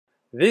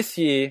This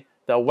year,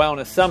 the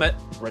Wellness Summit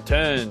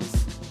returns.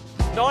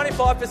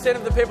 95%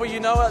 of the people you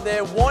know out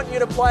there want you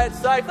to play it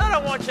safe. They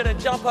don't want you to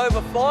jump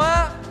over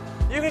fire.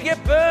 You could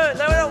get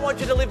burned. They don't want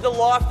you to live the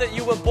life that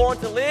you were born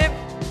to live.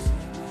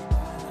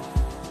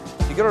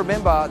 You've got to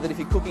remember that if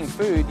you're cooking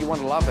food, you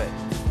want to love it.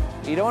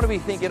 You don't want to be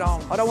thinking,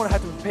 oh, I don't want to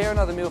have to prepare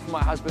another meal for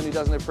my husband who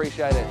doesn't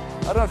appreciate it.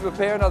 I don't have to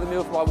prepare another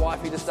meal for my wife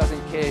who just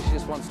doesn't care. She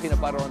just wants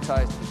peanut butter on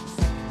toast.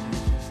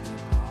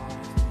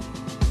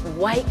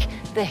 Wake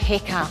the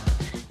heck up.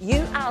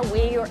 You are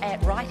where you're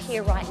at right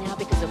here, right now,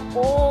 because of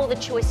all the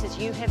choices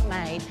you have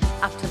made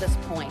up to this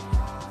point.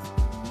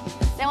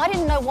 Now, I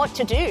didn't know what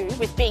to do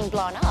with being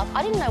blown up.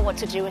 I didn't know what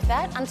to do with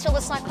that until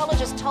the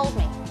psychologist told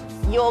me,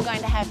 you're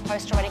going to have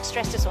post-traumatic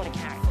stress disorder,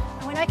 Karen.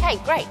 I went, okay,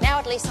 great. Now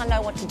at least I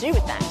know what to do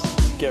with that.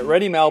 Get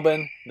ready,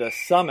 Melbourne. The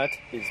summit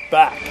is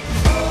back.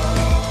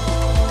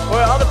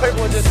 Where other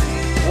people are just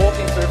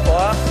walking through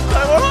fire.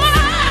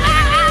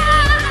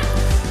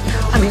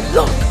 I mean,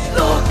 look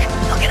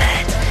at it.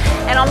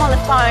 And I'm on the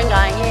phone going,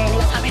 yeah, and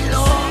he's, I mean,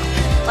 look,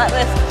 like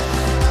this.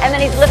 And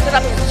then he's lifted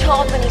up his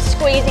top and he's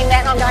squeezing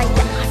that, and I'm going,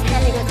 yeah, I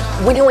can. He goes,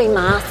 when are we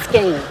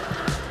masking?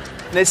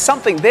 There's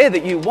something there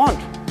that you want,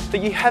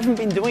 that you haven't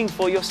been doing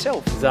for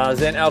yourself.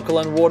 Zazen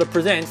Alkaline Water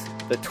presents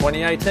the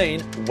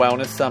 2018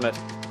 Wellness Summit.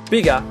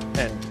 Bigger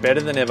and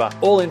better than ever.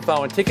 All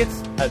info and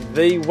tickets at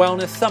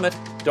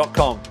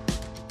thewellnesssummit.com.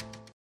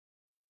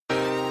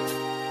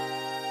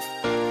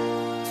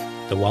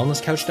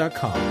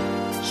 TheWellnessCouch.com,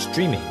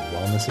 streaming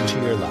wellness into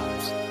your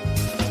lives.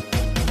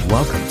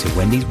 Welcome to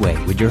Wendy's Way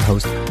with your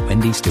host,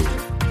 Wendy Stewart,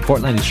 a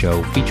fortnightly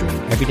show featuring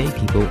everyday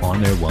people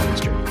on their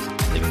wellness journeys,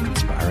 living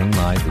inspiring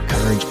lives with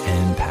courage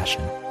and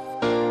passion.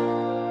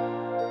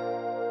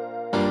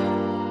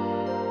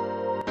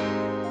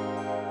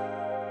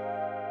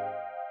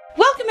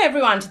 Welcome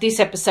everyone to this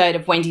episode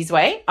of Wendy's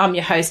Way. I'm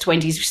your host,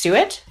 Wendy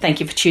Stewart. Thank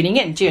you for tuning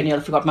in. Gee, I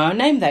nearly forgot my own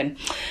name then.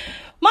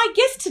 My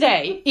guest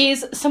today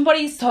is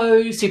somebody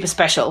so super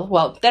special.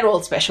 Well, they're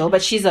all special,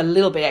 but she's a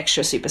little bit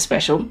extra super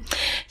special.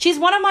 She's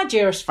one of my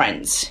dearest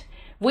friends.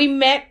 We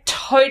met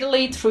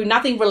totally through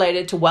nothing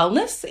related to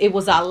wellness. It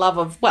was our love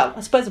of, well,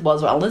 I suppose it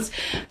was wellness,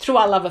 through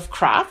our love of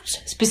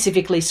craft,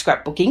 specifically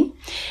scrapbooking.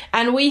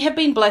 And we have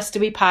been blessed to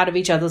be part of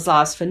each other's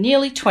lives for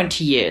nearly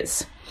 20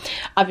 years.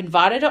 I've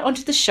invited her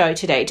onto the show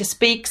today to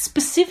speak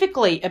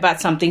specifically about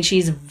something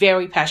she's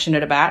very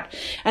passionate about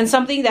and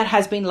something that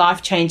has been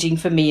life-changing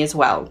for me as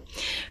well.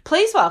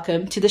 Please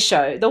welcome to the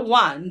show the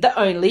one, the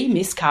only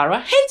Miss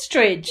Cara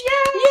Henstridge. Yay!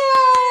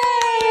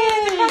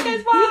 Yay! The crowd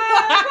goes wild!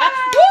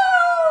 Woo!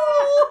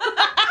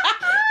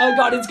 Oh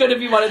God, it's going to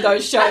be one of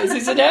those shows,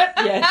 isn't it?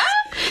 Yes.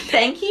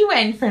 Thank you,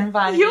 Wen, for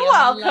inviting me. You're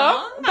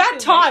welcome. About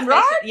time,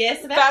 right?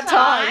 Yes, about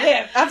time.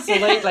 Yeah,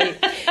 absolutely.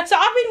 So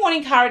I've been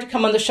wanting Cara to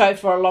come on the show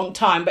for a long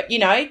time, but, you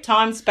know,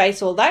 time,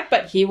 space, all that,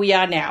 but here we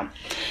are now.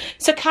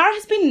 So Cara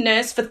has been a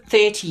nurse for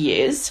 30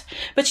 years,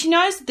 but she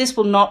knows that this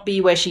will not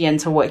be where she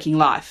ends her working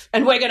life.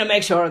 And we're going to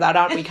make sure of that,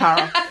 aren't we,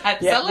 Cara?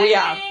 Absolutely. Yeah, we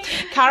are.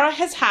 Cara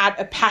has had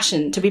a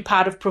passion to be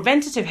part of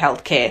preventative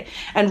healthcare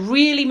and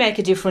really make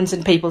a difference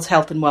in people's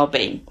health and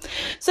well-being.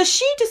 So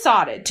she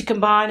decided to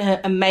combine her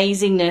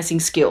amazing nursing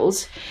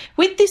skills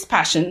with this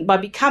passion by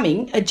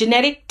becoming a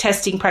genetic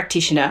testing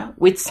practitioner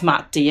with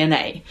Smart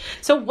DNA.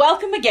 So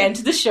welcome again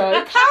to the show,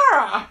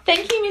 Cara.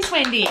 Thank you, Miss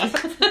Wendy. So,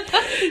 Cara,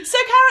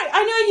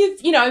 I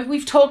know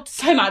we've talked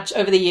so much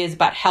over the years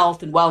about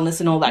health and wellness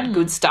and all that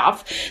good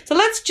stuff. So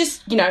let's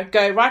just,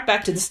 go right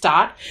back to the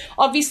start.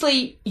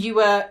 Obviously, you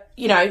were,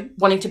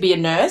 wanting to be a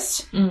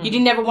nurse. You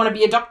didn't ever want to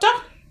be a doctor?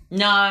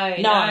 No.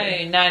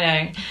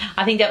 I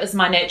think that was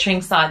my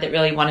nurturing side that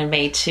really wanted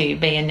me to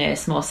be a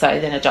nurse more so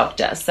than a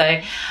doctor. So,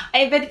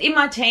 but in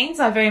my teens,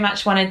 I very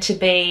much wanted to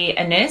be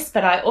a nurse,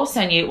 but I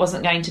also knew it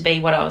wasn't going to be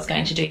what I was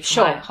going to do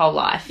for my whole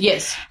life.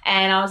 Yes.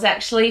 And I was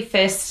actually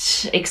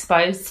first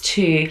exposed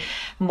to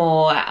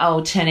more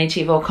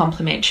alternative or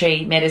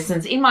complementary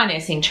medicines in my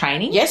nursing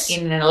training. Yes.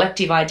 In an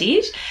elective I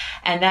did.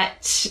 And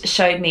that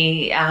showed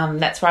me,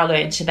 that's where I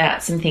learned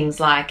about some things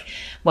like,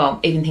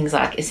 even things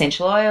like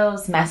essential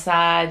oils,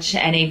 massage,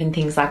 and even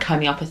things like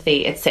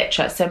homeopathy,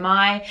 etc. So even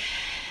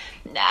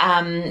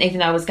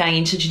though I was going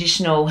into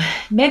traditional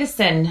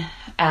medicine,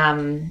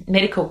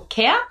 medical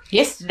care,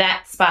 yes,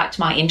 that sparked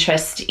my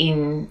interest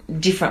in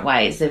different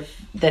ways of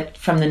that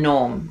from the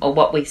norm, or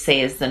what we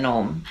see as the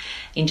norm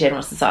in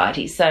general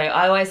society. So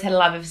I always had a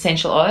love of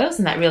essential oils,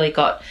 and that really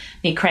got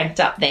me cranked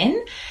up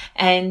then.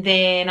 And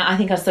then I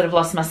think I sort of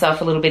lost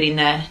myself a little bit in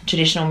the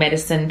traditional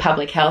medicine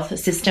public health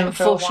system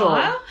for a while.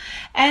 Sure.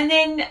 And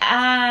then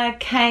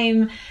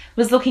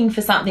was looking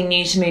for something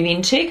new to move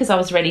into, because I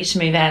was ready to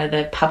move out of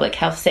the public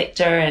health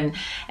sector and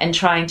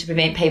trying to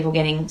prevent people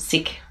getting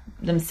sick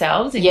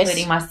themselves,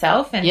 including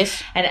myself, and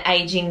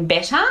aging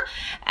better,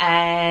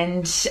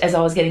 and as I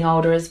was getting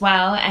older as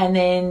well. And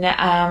then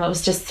it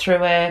was just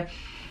through a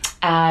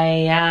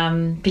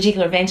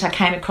particular event I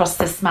came across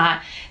the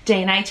Smart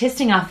DNA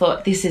testing. I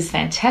thought, this is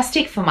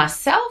fantastic for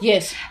myself,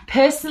 yes,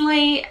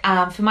 personally,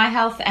 for my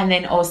health, and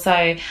then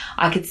also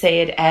I could see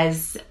it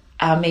as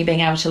me being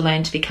able to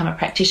learn to become a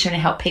practitioner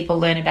and help people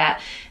learn about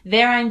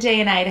their own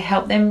DNA to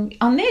help them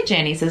on their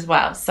journeys as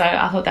well. So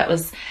I thought that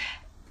was,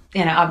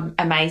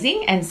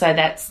 amazing. And so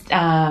that's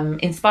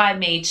inspired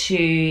me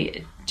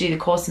to do the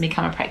course and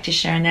become a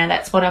practitioner. And now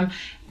that's what I'm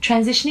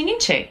transitioning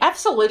into.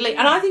 Absolutely.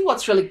 And I think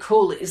what's really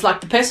cool is,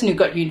 like, the person who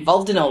got you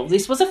involved in all of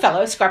this was a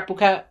fellow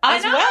scrapbooker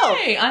as well.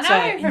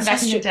 I know, from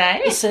back in the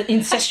day. It's an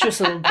incestuous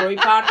little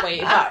group, aren't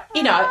we? But,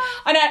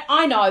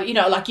 I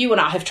know, like you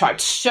and I have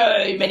tried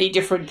so many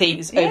different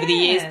things over the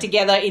years,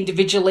 together,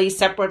 individually,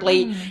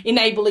 separately,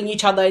 enabling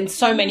each other in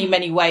so many,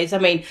 many ways. I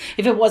mean,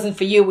 if it wasn't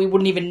for you, we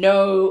wouldn't even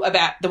know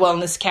about the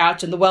Wellness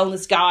Couch and the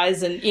Wellness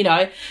Guys and,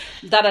 I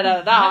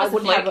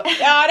wouldn't have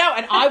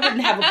and I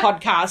wouldn't have a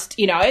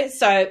podcast,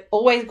 so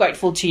always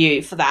grateful to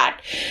you for that.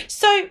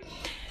 So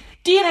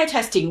DNA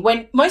testing,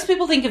 when most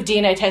people think of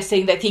DNA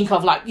testing, they think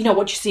of, like,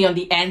 what you see on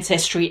the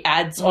Ancestry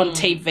ads on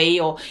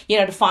TV or,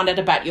 to find out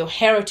about your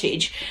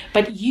heritage.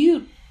 But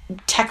you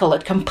tackle a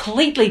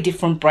completely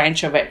different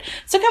branch of it.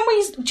 So can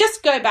we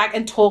just go back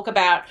and talk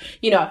about,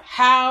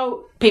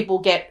 how people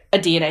get a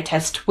DNA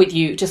test with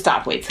you to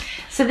start with?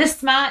 So the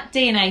SMART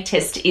DNA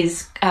test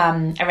is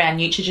around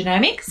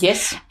nutrigenomics.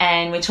 Yes.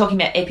 And we're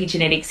talking about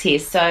epigenetics here.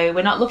 So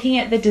we're not looking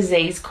at the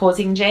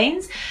disease-causing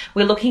genes.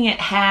 We're looking at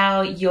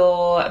how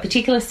a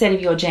particular set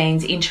of your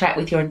genes interact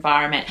with your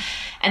environment.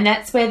 And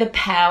that's where the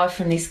power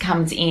from this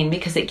comes in,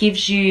 because it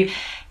gives you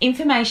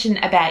information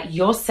about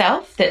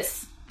yourself that's,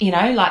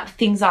 like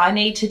things I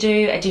need to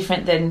do are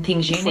different than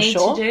things you need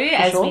to do,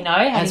 as we know.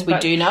 As we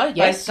do know,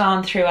 yes. Both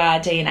gone through our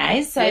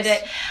DNAs. So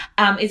that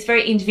it's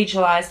very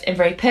individualised and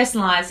very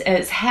personalised, and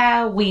it's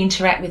how we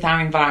interact with our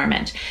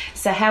environment.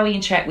 So how we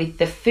interact with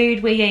the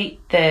food we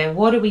eat, the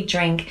water we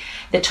drink,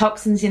 the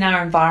toxins in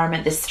our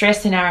environment, the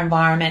stress in our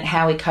environment,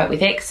 how we cope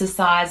with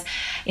exercise,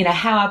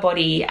 how our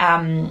body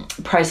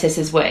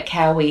processes work,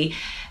 how we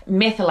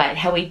methylate,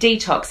 how we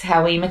detox,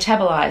 how we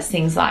metabolize,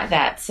 things like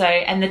that. So,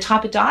 and the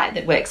type of diet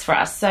that works for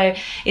us. So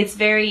it's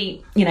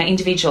very,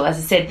 individual. As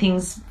I said,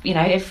 things,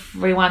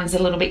 everyone's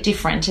a little bit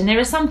different. And there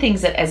are some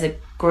things that as a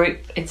group,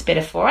 it's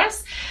better for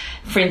us.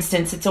 For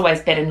instance, it's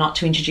always better not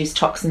to introduce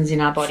toxins in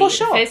our body in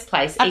the first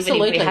place,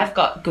 even if we have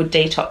got good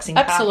detoxing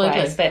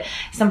pathways. But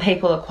some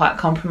people are quite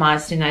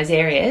compromised in those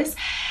areas.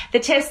 The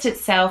test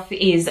itself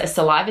is a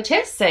saliva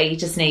test. So you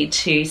just need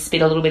to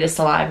spit a little bit of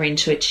saliva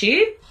into a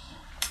tube.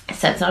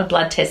 So it's not a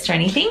blood test or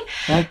anything.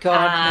 Oh,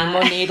 God, no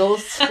more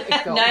needles.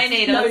 No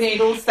needles. No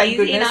needles, thank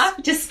goodness. Easy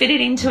enough. Just spit it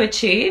into a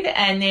tube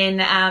and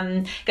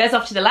then goes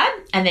off to the lab,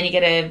 and then you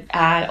get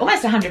a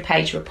almost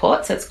 100-page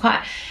report, so it's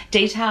quite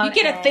detailed.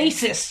 You get a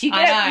thesis. You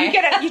don't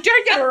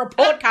get a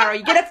report, Cara.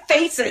 You get a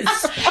thesis.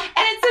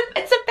 And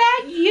it's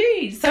about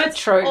you. So it's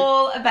true.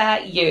 All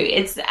about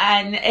you.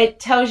 And it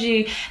tells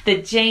you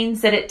the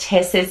genes that it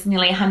tests. There's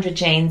nearly 100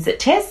 genes it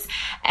tests,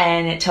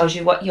 and it tells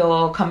you what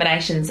your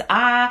combinations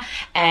are,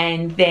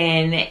 and then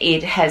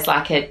it has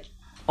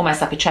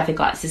almost like a traffic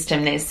light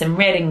system. There's some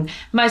red, and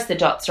most of the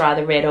dots are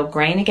either red or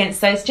green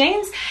against those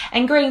genes.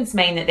 And greens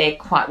mean that they're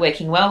quite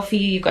working well for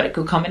you. You've got a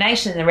good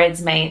combination. And the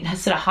reds mean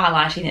sort of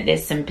highlighting that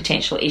there's some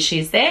potential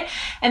issues there.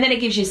 And then it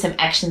gives you some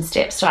action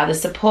steps to either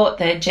support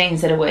the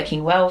genes that are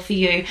working well for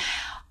you,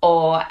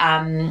 or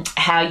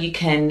how you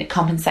can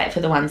compensate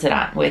for the ones that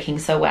aren't working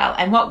so well.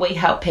 And what we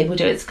help people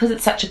do is, because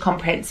it's such a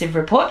comprehensive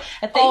report,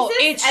 a thesis,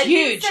 it's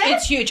huge.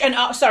 It's huge. And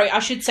sorry, I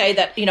should say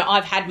that,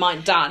 I've had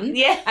mine done.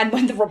 Yeah. And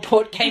when the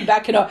report came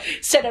back and I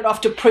sent it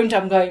off to print,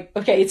 I'm going,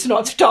 okay, it's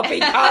not stopping,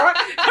 Cara.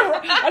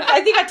 I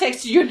think I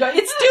texted you and go,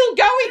 it's still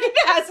going.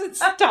 It hasn't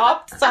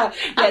stopped. So,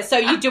 yeah,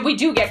 so we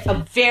do get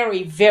a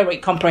very, very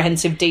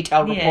comprehensive,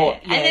 detailed report.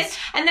 Yes.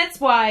 And that's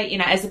why,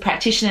 as a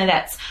practitioner,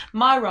 that's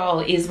my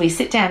role, is we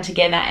sit down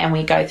together and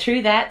we go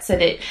through that so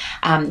that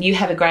you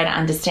have a greater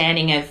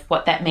understanding of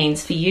what that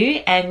means for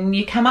you, and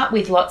you come up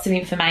with lots of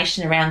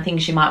information around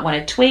things you might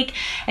want to tweak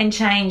and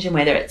change, and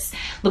whether it's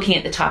looking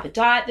at the type of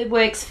diet that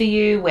works for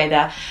you,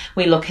 whether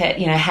we look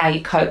at, how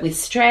you cope with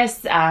stress.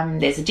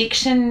 There's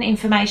addiction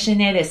information in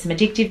there. There's some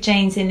addictive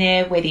genes in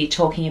there, whether you're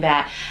talking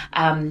about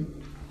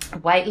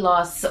weight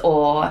loss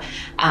or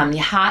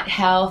your heart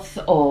health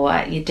or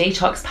your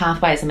detox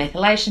pathways or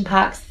methylation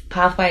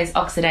pathways,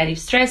 oxidative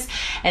stress,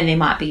 and there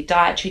might be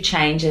dietary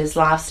changes,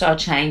 lifestyle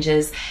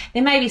changes.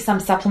 There may be some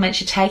supplements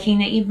you're taking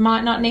that you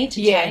might not need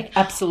to take.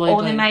 Absolutely.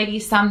 Or there may be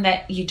some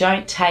that you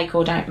don't take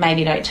or don't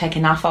take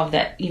enough of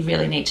that you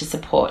really need to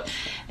support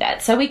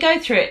that. So we go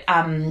through it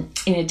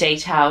in a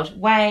detailed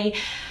way.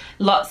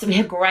 We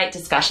have great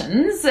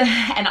discussions,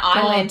 and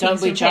I learn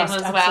things from people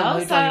as well.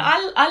 Absolutely. So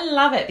I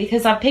love it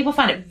because people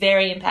find it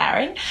very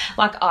empowering,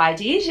 like I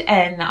did,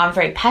 and I'm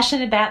very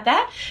passionate about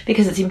that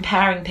because it's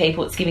empowering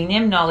people. It's giving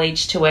them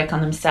knowledge to work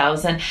on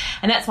themselves, and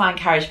that's why I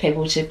encourage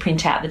people to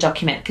print out the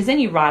document, because then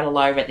you write all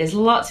over it. There's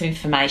lots of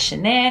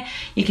information there.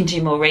 You can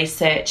do more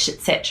research,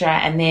 etc.,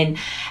 and then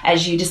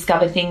as you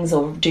discover things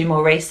or do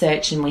more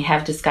research and we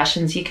have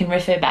discussions, you can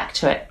refer back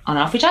to it on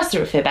off, which I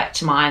still refer back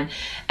to mine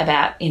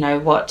about,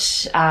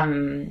 what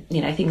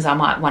things I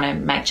might want to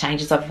make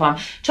changes of. If I'm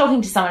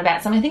talking to someone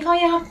about something, I think, oh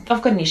yeah,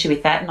 I've got an issue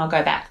with that, and I'll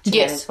go back to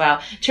that as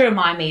well to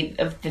remind me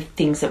of the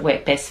things that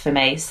work best for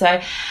me.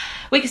 So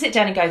we can sit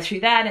down and go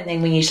through that, and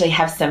then we usually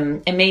have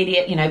some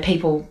immediate,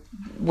 people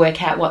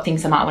work out what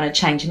things I might want to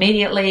change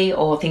immediately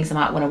or things I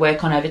might want to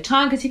work on over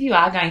time, because if you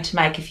are going to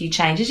make a few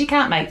changes, you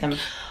can't make them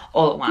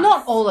all at once.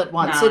 Not all at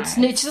once.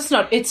 No.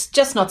 It's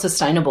just not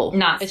sustainable.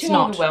 No, it's too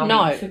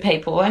overwhelming for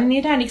people, and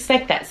you don't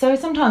expect that. So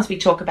sometimes we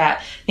talk about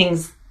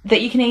things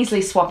that you can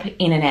easily swap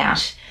in and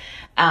out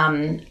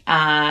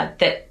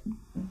that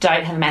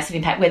don't have a massive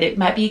impact, whether it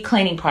might be your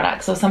cleaning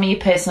products or some of your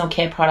personal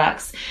care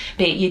products,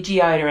 be it your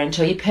deodorant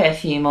or your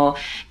perfume or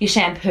your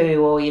shampoo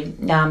or your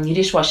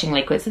dishwashing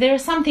liquid. So there are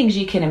some things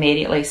you can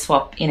immediately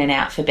swap in and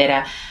out for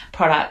better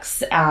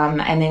products,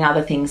 and then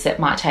other things that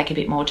might take a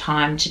bit more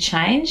time to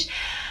change.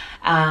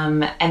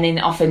 And then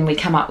often we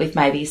come up with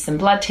maybe some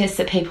blood tests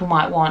that people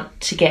might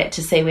want to get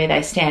to see where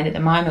they stand at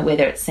the moment,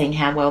 whether it's seeing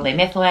how well they're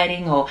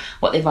methylating or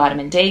what their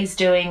vitamin D is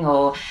doing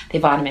or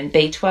their vitamin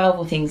B12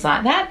 or things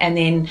like that. And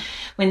then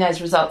when those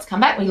results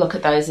come back, we look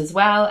at those as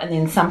well. And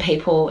then some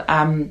people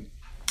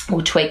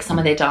will tweak some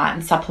of their diet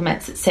and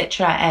supplements,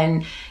 etc.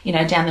 And,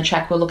 down the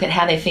track we'll look at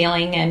how they're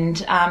feeling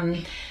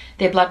and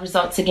their blood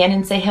results again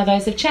and see how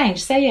those have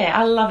changed. So yeah,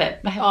 I love it.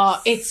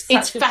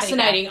 It's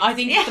fascinating. I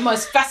think it's the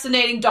most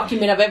fascinating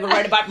document I've ever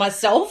read about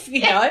myself, and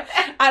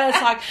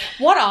it's like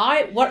what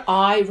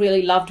I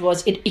really loved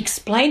was it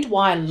explained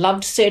why I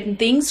loved certain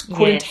things,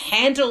 couldn't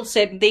handle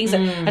certain things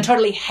and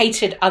totally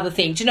hated other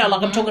things.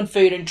 Like I'm talking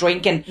food and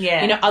drink and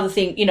other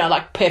things,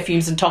 like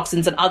perfumes and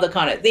toxins and other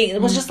kind of things.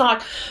 It was just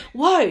like,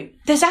 whoa,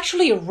 there's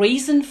actually a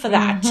reason for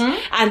that.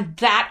 And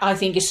that I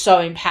think is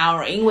so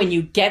empowering when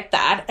you get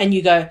that and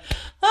you go,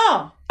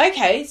 oh,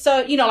 okay.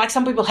 So, like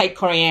some people hate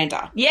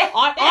coriander. Yeah.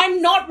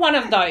 I'm not one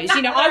of those.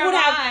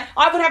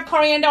 I would have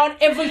coriander on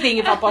everything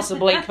if I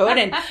possibly could.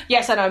 And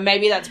yes, I know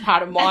maybe that's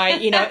part of my,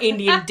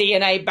 Indian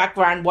DNA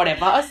background,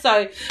 whatever.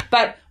 So,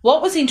 but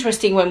what was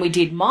interesting when we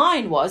did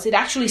mine was it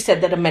actually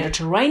said that a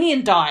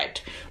Mediterranean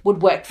diet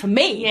would work for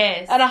me.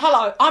 Yes. And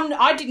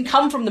I didn't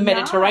come from the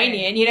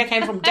Mediterranean,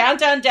 came from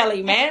downtown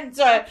Delhi, man.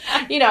 So,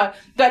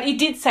 but it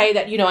did say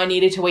that, I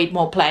needed to eat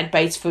more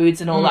plant-based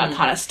foods and all that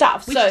kind of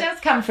stuff. Which does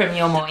come from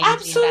your more Indian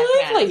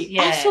background.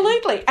 Yeah.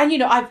 Absolutely.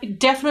 And, I've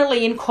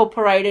definitely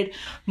incorporated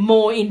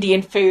more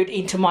Indian food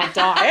into my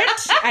diet.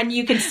 And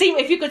you can see,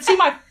 if you could see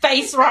my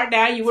face right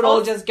now, you would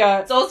all just go,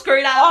 it's all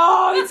screwed up.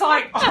 Oh, it's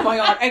like, oh my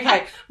God,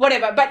 okay,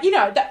 whatever. But,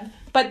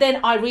 but then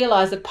I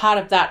realised that part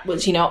of that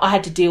was, I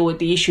had to deal with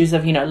the issues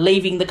of,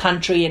 leaving the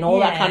country and all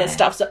that kind of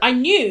stuff. So I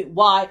knew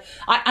why.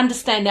 I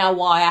understand now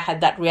why I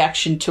had that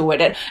reaction to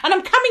it. And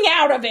I'm coming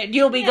out of it.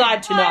 You'll be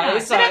glad to know.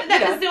 So,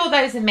 there's all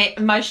those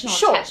emotional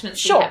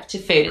attachments you have to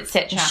food,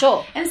 etc.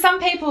 Sure. And some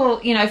people,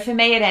 for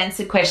me, it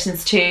answered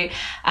questions too.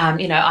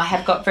 I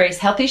have got various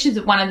health issues.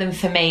 One of them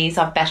for me is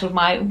I've battled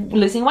my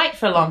losing weight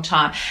for a long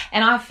time.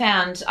 And I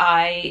found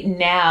I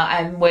now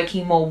am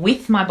working more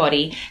with my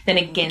body than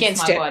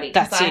against my body.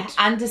 That's it.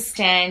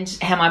 Understand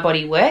how my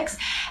body works,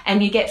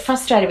 and you get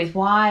frustrated with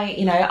why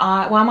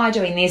am I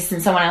doing this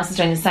and someone else is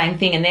doing the same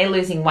thing and they're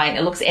losing weight and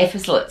it looks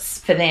effortless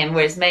for them,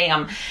 whereas me,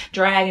 I'm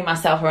dragging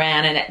myself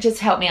around. And it just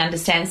helped me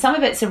understand some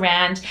of it's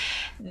around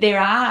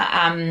there are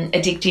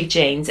addictive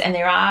genes and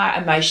there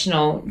are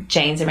emotional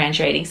genes around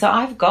your eating. So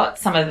I've got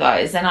some of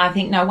those, and I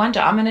think no wonder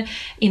I'm going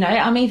to,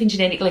 I'm even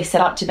genetically set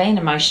up to be an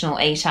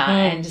emotional eater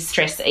and a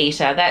stress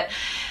eater.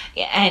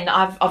 And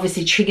I've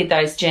obviously triggered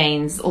those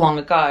genes long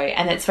ago,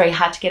 and it's very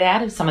hard to get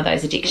out of some of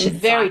those addiction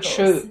Very cycles.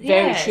 true,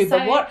 very true. So,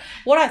 but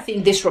what I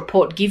think this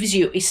report gives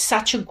you is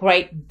such a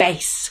great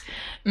base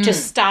to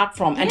start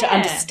from and to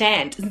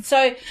understand. And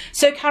so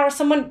Cara,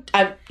 someone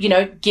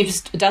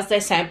does their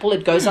sample,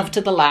 it goes off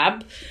to the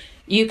lab.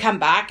 You come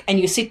back and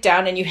you sit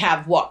down and you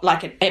have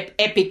like an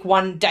epic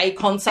one-day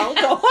consult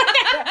or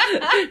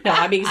whatever. No,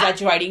 I'm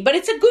exaggerating, but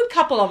it's a good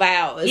couple of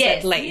hours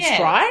at least,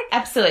 right?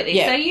 Absolutely.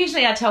 Yeah. So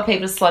usually I tell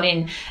people to slot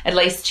in at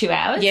least 2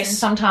 hours. Yes. And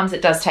sometimes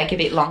it does take a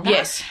bit longer.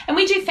 Yes. And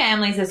we do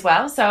families as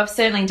well. So I've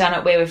certainly done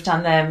it where we've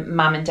done the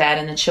mum and dad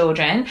and the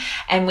children,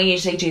 and we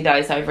usually do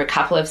those over a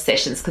couple of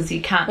sessions because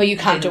you can't. Well, you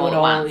can't do it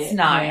all once. yet.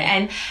 No.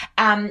 Yeah.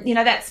 And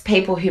that's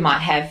people who might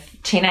have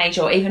teenage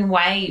or even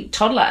way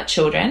toddler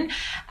children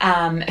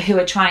who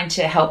are trying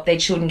to help their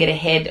children get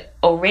ahead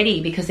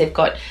already because they've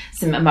got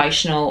some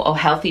emotional or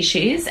health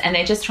issues, and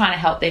they're just trying to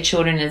help their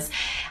children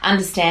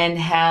understand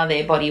how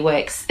their body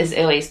works as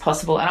early as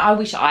possible. And I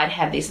wish I'd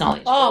had this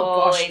knowledge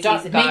all these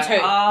years ago. Me too.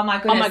 Oh my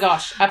goodness. Oh my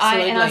gosh,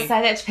 absolutely. And I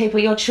say that to people,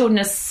 your children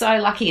are so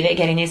lucky they're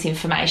getting this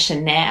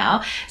information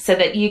now so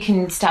that you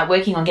can start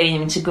working on getting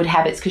them into good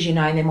habits, because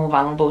they're more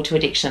vulnerable to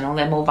addiction or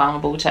they're more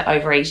vulnerable to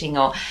overeating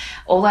or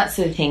all that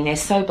sort of thing. They're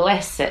so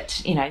blessed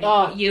that,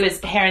 you as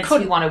parents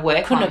who want to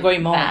work on agree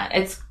more. that.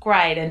 It's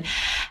great.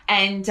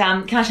 And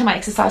can I tell my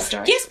exercise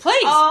story? Yes,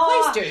 please.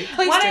 Oh, Please do.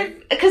 Please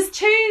do. Because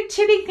two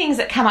big things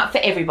that come up for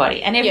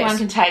everybody, and everyone Yes.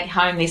 can take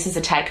home this as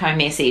a take-home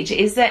message,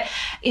 is that,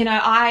 you know,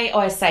 I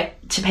always say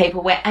to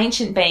people, we're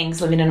ancient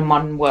beings living in a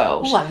modern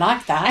world. Oh, I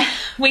like that.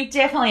 We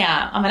definitely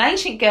are. I'm an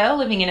ancient girl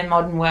living in a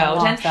modern world.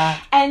 I like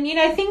that. And, you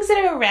know, things that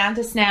are around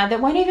us now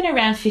that weren't even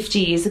around 50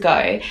 years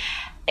ago,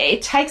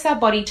 it takes our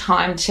body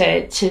time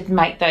to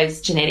make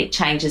those genetic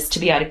changes to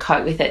be able to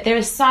cope with it.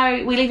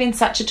 We live in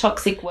such a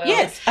toxic world.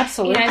 Yes,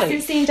 absolutely. You know,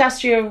 since the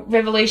Industrial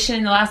Revolution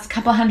in the last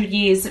couple of 100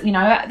 years, you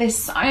know, there's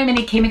so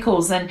many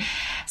chemicals and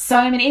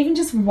so many, even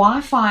just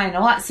Wi-Fi and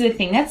all that sort of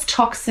thing. That's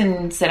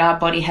toxins that our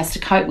body has to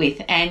cope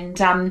with, and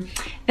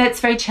that's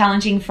very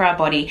challenging for our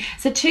body.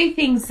 So 2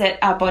 things that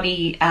our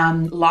body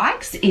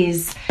likes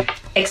is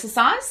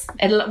exercise.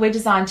 We're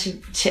designed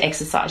to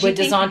exercise. We're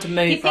designed to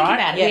move, you think right?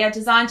 about it. Yeah. We are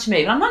designed to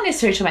move. I'm not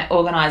necessarily talking about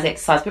organised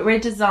exercise, but we're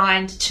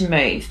designed to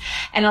move.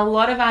 And a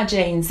lot of our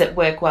genes that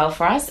work well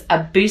for us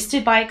are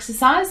boosted by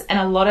exercise, and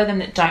a lot of them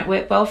that don't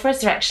work well for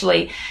us are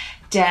actually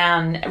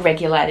down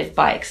regulated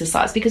by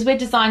exercise, because we're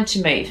designed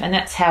to move, and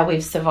that's how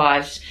we've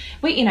survived.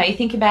 You know, you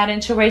think about it,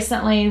 until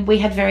recently we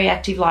had very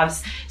active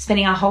lives,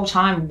 spending our whole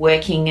time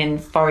working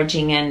and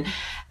foraging,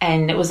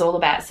 and it was all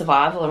about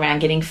survival around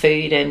getting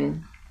food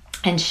and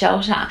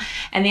shelter.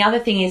 And the other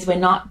thing is, we're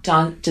not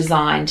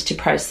designed to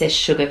process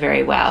sugar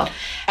very well.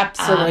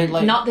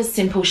 Absolutely. Not the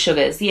simple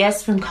sugars.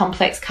 Yes, from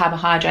complex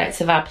carbohydrates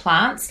of our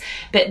plants,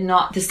 but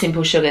not the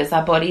simple sugars.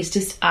 Our bodies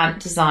just aren't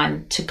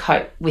designed to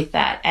cope with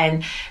that.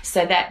 And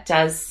so that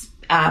does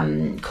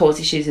cause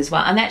issues as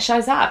well. And that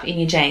shows up in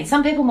your genes.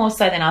 Some people more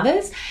so than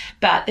others,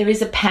 but there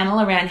is a panel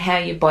around how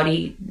your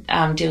body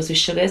deals with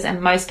sugars,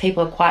 and most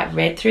people are quite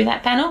red through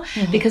that panel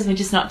because we're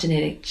just not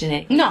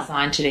genetically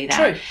designed to do that.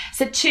 True.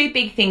 So 2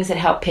 big things that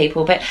help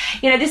people. But,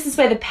 you know, this is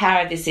where the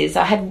power of this is.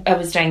 I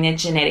was doing the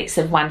genetics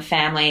of one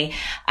family,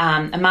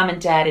 a mum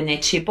and dad and their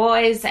 2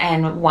 boys,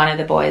 and one of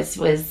the boys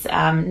was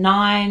about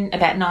 9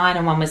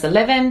 and one was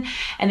 11.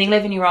 And the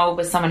 11-year-old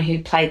was someone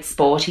who played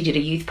sport. He did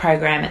a youth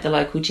program at the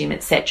local gym,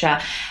 etc.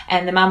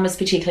 And the mum was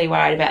particularly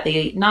worried about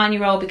the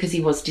 9-year-old because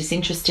he was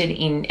disinterested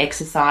in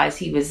exercise.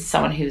 He was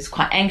someone who was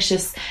quite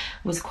anxious,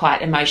 was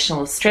quite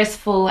emotional,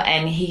 stressful,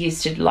 and he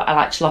used to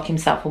like to lock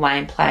himself away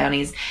and play on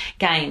his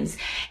games.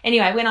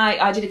 Anyway, when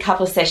I did a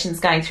couple of sessions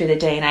going through the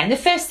DNA, and the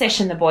first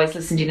session the boys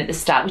listened in at the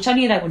start, which I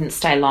knew they wouldn't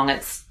stay long.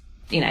 It's,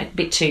 you know, a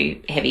bit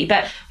too heavy,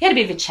 but we had a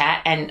bit of a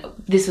chat, and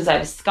this was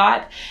over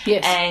Skype.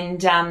 Yes.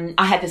 And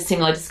I had this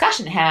similar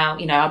discussion, how,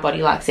 you know, our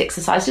body likes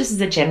exercise, just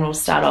as a general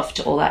start off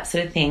to all that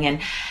sort of thing.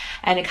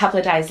 And a couple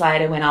of days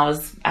later, when I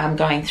was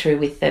going through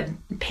with the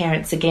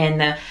parents again,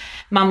 the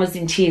mum was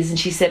in tears, and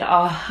she said,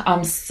 "Oh,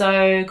 I'm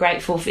so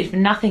grateful for, if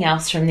nothing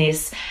else from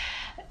this.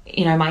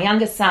 You know, my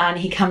younger son,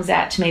 he comes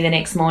out to me the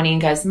next morning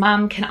and goes,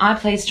 'Mum, can I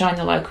please join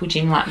the local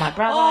gym like my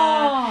brother?'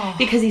 Oh.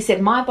 Because he said,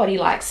 my body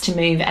likes to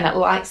move and it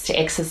likes to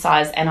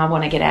exercise, and I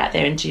want to get out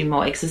there and do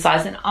more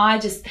exercise." And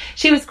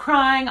she was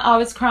crying, I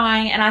was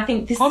crying, and I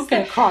think this I'm is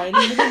going to cry.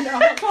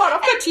 Oh, God,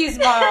 I've got tears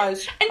in my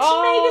eyes. And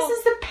to me, this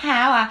is the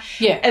power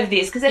of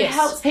this, because it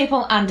helps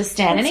people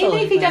understand. Absolutely.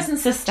 And even if he doesn't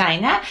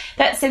sustain that,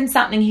 that's then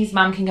something his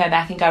mum can go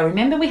back and go,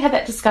 "Remember, we had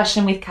that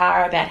discussion with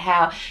Cara about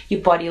how your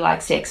body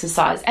likes to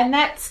exercise." And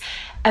that's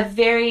a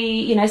very,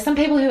 you know, some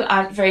people who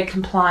aren't very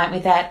compliant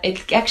with that,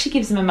 it actually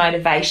gives them a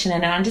motivation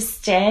and an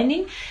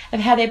understanding of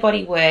how their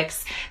body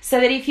works, so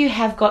that if you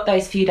have got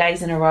those few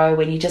days in a row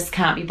when you just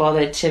can't be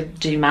bothered to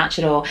do much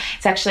at all,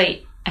 it's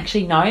actually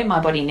no, my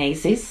body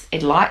needs this,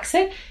 it likes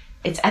it.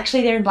 It's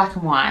actually there in black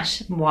and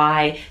white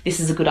why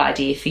this is a good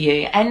idea for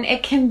you, and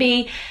it can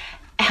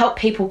help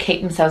people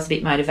keep themselves a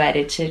bit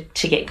motivated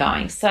to get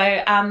going.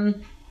 So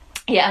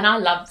yeah, and I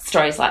love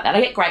stories like that.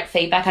 I get great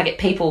feedback. I get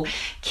people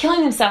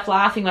killing themselves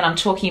laughing when I'm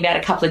talking about a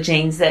couple of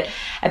genes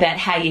about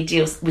how you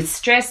deal with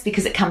stress,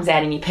 because it comes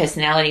out in your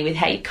personality with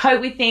how you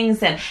cope with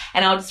things. And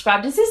I'll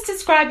describe, does this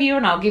describe you?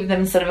 And I'll give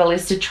them sort of a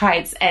list of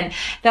traits, and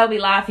they'll be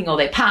laughing, or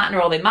their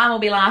partner or their mum will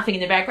be laughing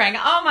in the background.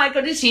 "Oh my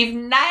goodness, you've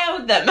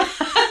nailed them."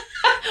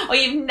 Or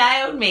 "You've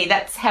nailed me.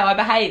 That's how I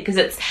behave." Because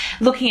it's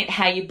looking at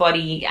how your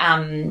body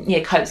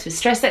copes with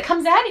stress. That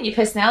comes out in your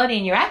personality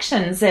and your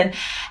actions. And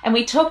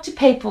we talk to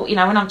people, you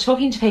know, when I'm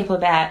talking to people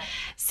about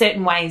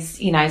certain ways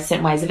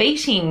of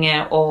eating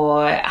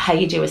or how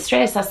you deal with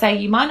stress, I say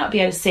you might not be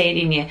able to see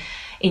it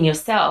in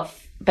yourself,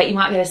 but you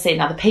might be able to see it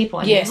in other people.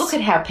 And you look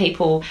at how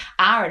people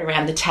are at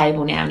around the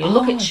table now, and you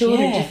look at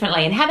children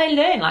differently and how they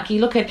learn. Like, you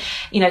look at,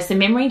 you know, some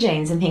memory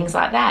genes and things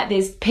like that.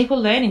 There's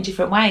people learn in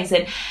different ways,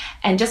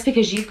 and just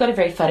because you've got a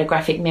very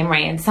photographic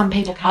memory and some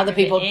people can't, other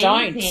people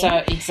don't. anything,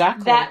 So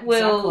exactly that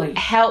will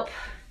help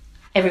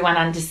everyone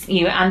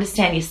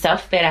understand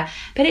yourself better,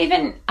 but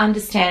even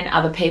understand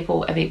other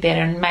people a bit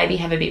better, and maybe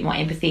have a bit more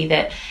empathy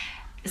that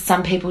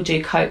some people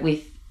do cope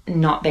with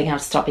not being able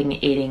to stop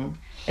eating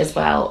as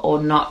well,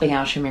 or not being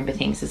able to remember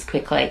things as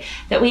quickly,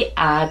 that we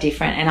are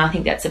different. And I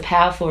think that's a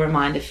powerful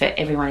reminder for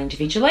everyone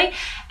individually,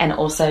 and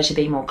also to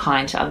be more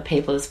kind to other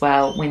people as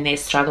well when they're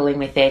struggling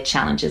with their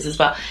challenges as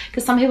well,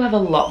 because some people have a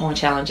lot more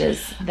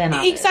challenges than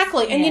others.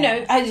 Exactly. And, you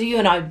know, as you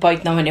and I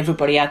both know, and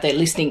everybody out there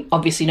listening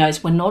obviously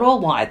knows, we're not all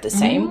wired the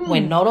same.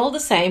 We're not all the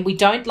same. We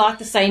don't like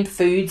the same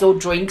foods or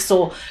drinks,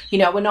 or, you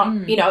know, we're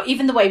not, you know,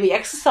 even the way we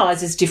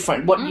exercise is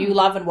different. What you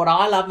love and what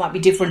I love might be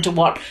different to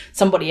what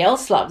somebody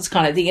else loves,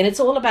 kind of thing. And it's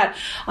all about,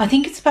 I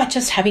think it's about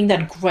just having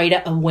that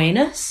greater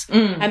awareness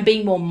and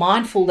being more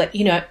mindful that,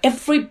 you know,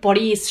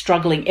 everybody is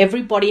struggling.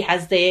 Everybody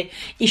has their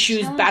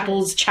issues,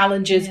 battles,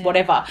 challenges,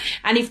 whatever.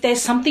 And if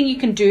there's something you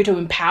can do to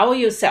empower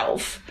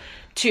yourself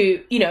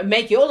to, you know,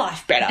 make your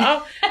life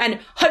better and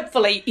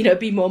hopefully, you know,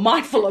 be more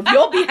mindful of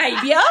your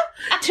behaviour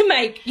to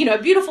make, you know,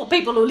 beautiful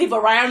people who live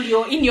around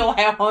you, in your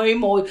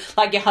home, or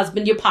like your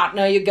husband, your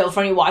partner, your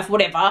girlfriend, your wife,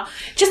 whatever,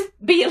 just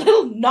be a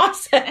little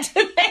nicer to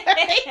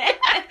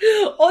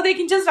them. Or they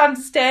can just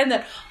understand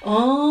that,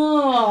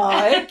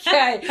 oh,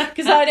 okay.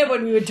 Because I know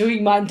when we were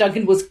doing mine,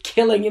 Duncan was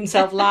killing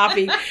himself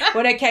laughing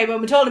when I came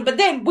home and told him. But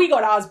then we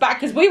got ours back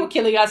because we were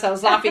killing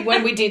ourselves laughing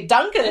when we did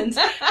Duncan's.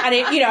 And,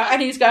 you know,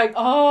 and he's going,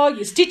 oh,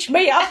 you stitched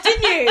me up,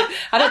 didn't you?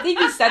 And I think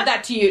he said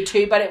that to you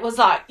too, but it was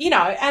like, you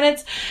know, and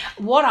it's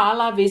what I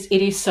love is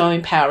it is so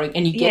empowering,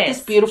 and you get this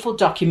beautiful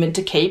document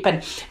to keep,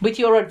 and with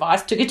your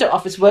advice took it to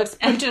Officeworks,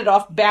 printed it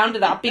off, bound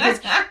it up,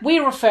 because we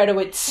refer to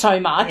it so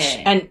much,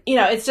 and, you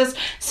know, it's just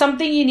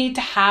something you need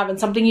to have and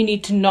something you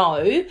need to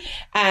know,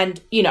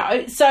 and, you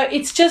know, so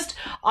it's just,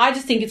 I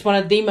just think it's one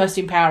of the most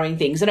empowering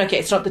things. And okay,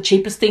 it's not the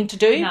cheapest thing to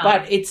do,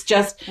 but it's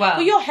just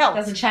for your health. It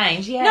doesn't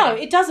change, No,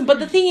 it doesn't. But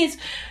the thing is,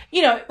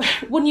 you know,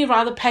 wouldn't you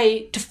rather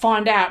pay to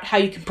find out how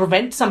you can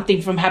prevent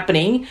something from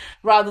happening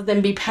rather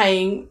than be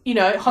paying, you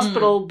know,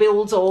 hospital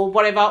bills or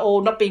whatever,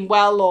 or not being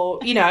well, or,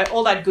 you know,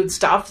 all that good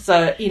stuff.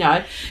 So, you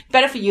know,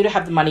 better for you to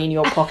have the money in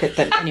your pocket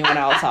than anyone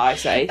else, I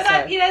say.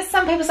 But you know,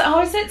 some people say,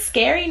 oh, is it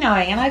scary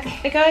knowing? And I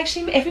go,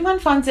 actually, everyone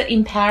finds it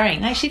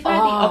empowering. They actually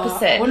find the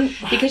opposite,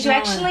 because you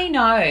actually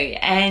know.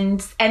 And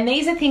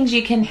these are things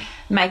you can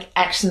make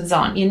actions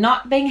on. You're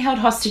not being held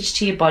hostage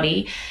to your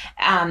body.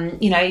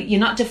 You know, you're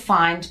not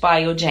defined by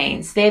your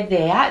genes. They're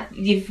there.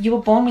 You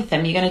were born with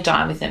them. You're going to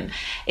die with them.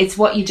 It's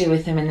what you do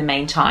with them in the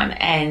meantime.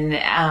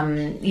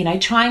 And, you know,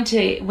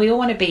 we all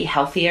want to be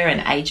healthier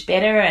and age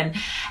better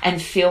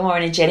and feel more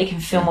energetic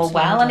and feel more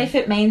well. And if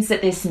it means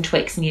that there's some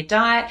tweaks in your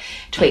diet,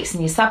 tweaks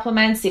in your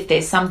supplements, if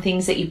there's some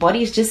things that your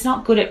body is just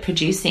not good at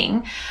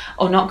producing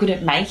or not good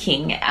at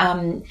making,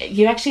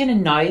 you're actually going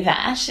to know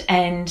that.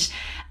 And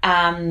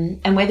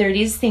whether it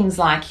is things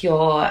like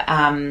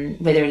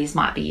whether it is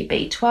might be your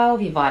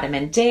B12, your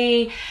vitamin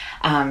D,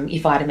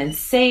 your vitamin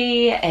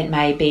C, it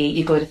may be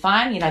your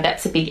glutathione, you know,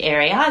 that's a big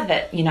area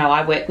that, you know,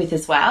 I work with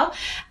as well.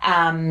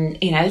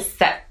 You know,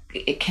 that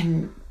it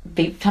can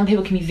be, some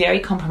people can be very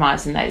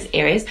compromised in those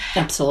areas.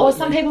 Absolutely. Or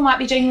some people might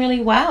be doing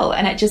really well,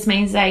 and it just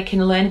means they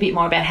can learn a bit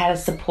more about how to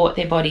support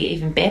their body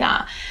even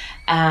better.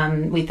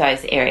 With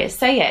those areas.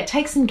 So, yeah, it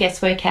takes some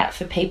guesswork out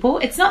for people.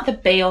 It's not the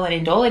be-all and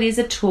end-all. It is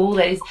a tool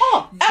that is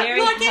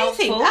very like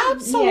helpful. Anything.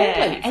 Absolutely.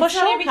 Yeah. For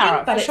sure,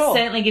 Cara, but it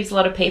certainly gives a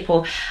lot of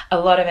people a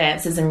lot of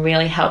answers and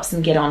really helps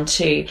them get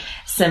onto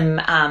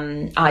some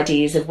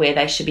ideas of where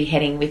they should be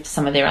heading with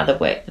some of their other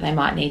work that they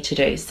might need to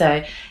do.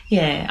 So,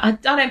 yeah, I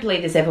don't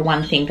believe there's ever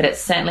one thing, but it's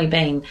certainly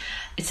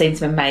seen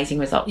some amazing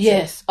results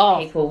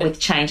for people with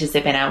changes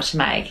they've been able to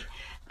make.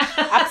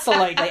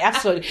 Absolutely.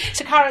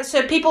 So, Cara,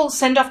 so people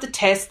send off the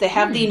test, they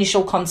have the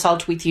initial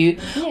consult with you.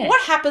 Yeah. What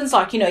happens,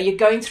 like, you know, you're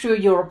going through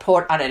your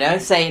report, I don't know,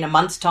 say in a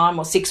month's time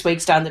or 6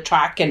 weeks down the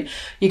track, and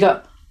you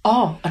go,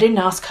 oh, I didn't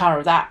ask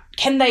Cara that.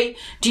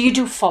 Do you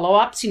do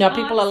follow-ups? You know,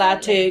 people are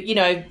allowed to, you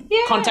know,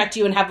 contact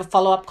you and have a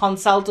follow-up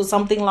consult or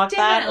something like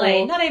that?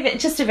 Definitely. Not even,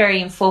 just a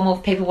very informal,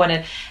 if people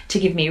wanted to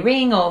give me a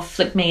ring or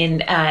flick me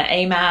an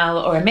email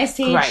or a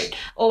message. Great.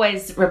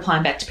 Always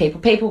replying back to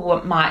people.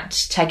 People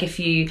might take a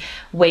few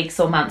weeks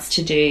or months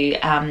to do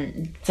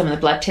some of the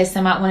blood tests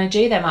they might want to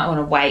do. They might want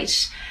to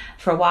wait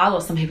for a while,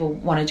 or some people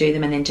want to do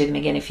them and then do them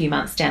again a few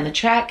months down the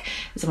track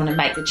because they want to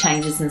make the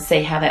changes and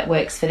see how that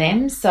works for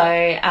them. So,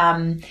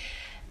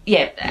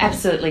 yeah,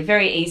 absolutely.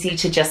 Very easy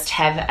to just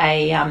have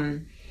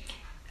a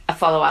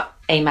follow-up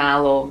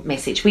email or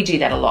message. We do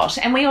that a lot.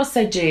 And we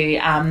also do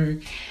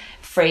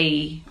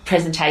free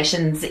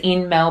presentations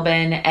in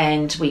Melbourne,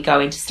 and we go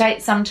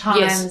interstate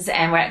sometimes,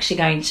 and we're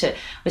starting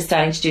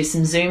to do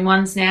some Zoom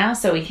ones now,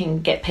 so we can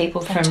get people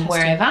from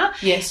wherever.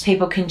 Yes.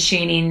 People can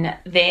tune in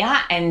there,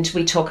 and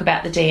we talk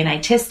about the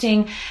DNA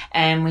testing,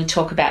 and we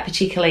talk about,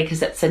 particularly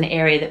because it's an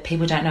area that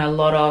people don't know a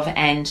lot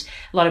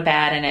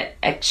about, and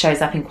it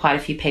shows up in quite a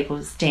few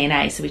people's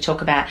DNA. So we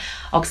talk about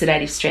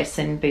oxidative stress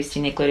and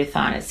boosting their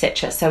glutathione,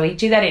 etc. So we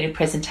do that in a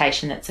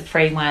presentation that's a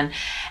free one,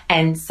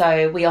 and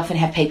so we often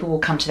have people will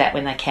come to that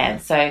when they can.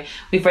 So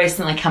we've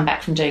recently come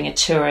back from doing a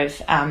tour of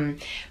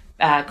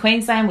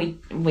Queensland.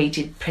 We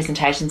did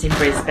presentations in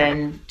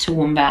Brisbane,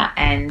 Toowoomba,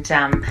 and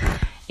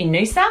in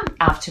Noosa.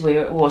 After we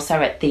were also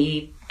at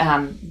the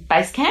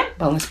base camp,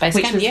 Wellness Base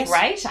which Camp, was yes.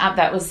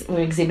 great.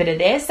 We exhibited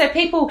there. So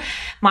people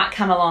might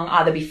come along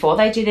either before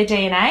they do their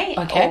DNA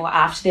or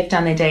after they've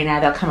done their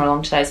DNA. They'll come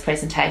along to those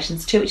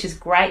presentations too, which is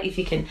great if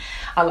you can.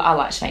 I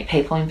like to meet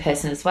people in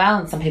person as well,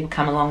 and some people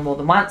come along more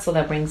than once, or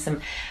they'll bring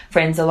some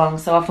friends along.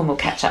 So often we'll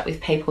catch up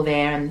with people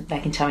there, and they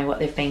can tell me what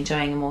they've been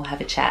doing, and we'll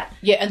have a chat.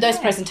 Yeah, and those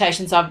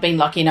presentations, I've been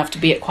lucky enough to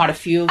be at quite a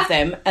few of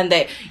them, and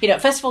they,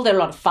 first of all, they're a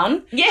lot of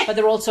fun. Yeah. But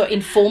they're also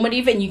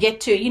informative, and you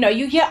get to,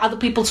 you hear other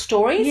people's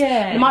stories.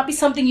 Yeah. And it might be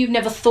something you've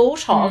never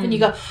thought of, and you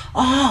go,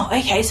 oh,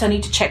 okay, so I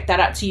need to check that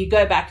out. So you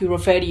go back, you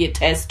refer to your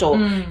test, or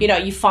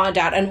you find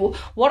out. And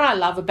what I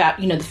love about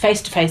the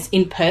face-to-face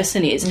in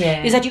person is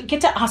that you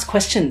get to ask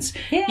questions.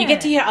 Yeah. You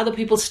get to hear other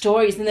people's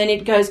stories, and then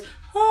it goes,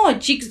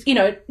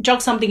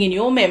 jog something in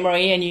your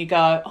memory, and you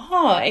go,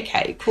 oh,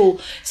 okay, cool.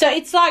 So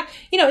it's like,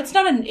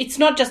 it's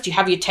not just you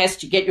have your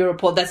test, you get your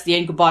report, that's the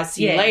end, goodbye,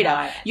 see you later.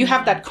 Right. You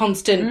have that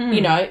constant,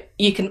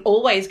 you can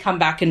always come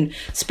back and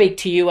speak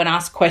to you and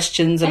ask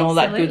questions and all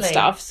that good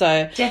stuff.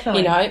 So,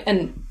 definitely.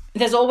 And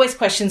there's always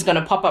questions going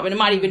to pop up, and it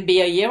might even be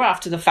a year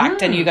after the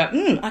fact, and you go,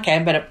 okay,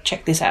 I better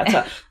check this out.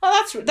 So,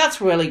 that's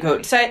really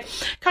good. So,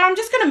 Cara, I'm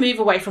just going to move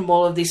away from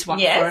all of this for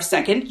a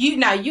second. You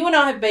and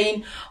I have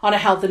been on a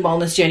health and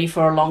wellness journey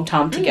for a long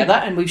time together,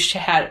 and we've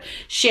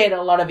shared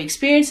a lot of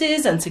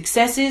experiences and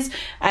successes.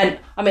 And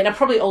I mean, I'm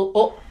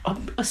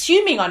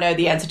assuming I know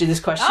the answer to this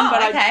question,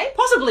 but I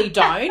possibly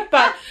don't.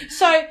 But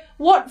so,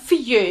 what for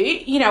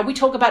you, we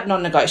talk about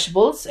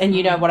non-negotiables, and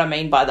you know what I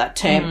mean by that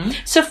term.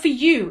 So for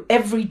you,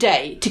 every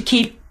day, to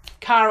keep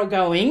Cara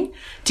going,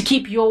 to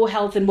keep your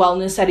health and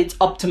wellness at its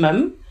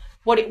optimum,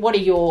 what are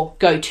your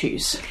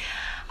go-tos?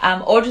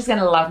 Audra's going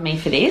to love me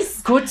for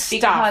this. Good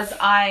stuff. Because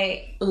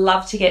I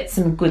love to get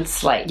some good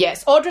sleep.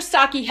 Yes, Audra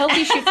Starkey,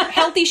 healthy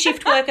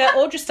shift worker.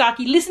 Audra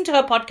Starkey, listen to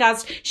her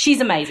podcast.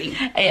 She's amazing.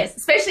 Yes,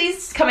 especially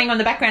coming on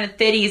the background of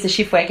 30 years of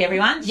shift work,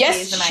 everyone.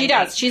 Yes, she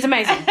does. She's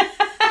amazing.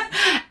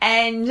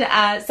 And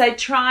so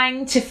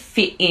trying to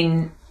fit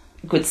in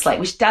good sleep,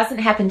 which doesn't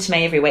happen to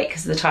me every week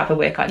because of the type of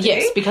work I do.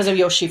 Yes, because of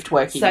your shift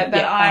working.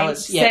 I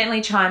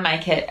certainly try and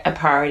make it a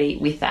priority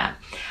with that.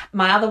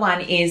 My other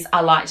one is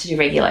I like to do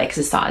regular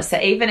exercise. So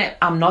even if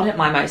I'm not at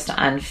my most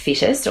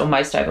unfittest or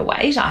most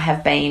overweight,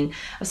 I've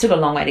still got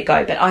a long way to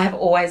go, but I have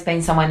always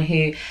been someone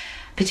who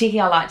particularly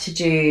I like to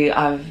do,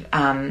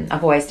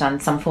 I've always done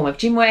some form of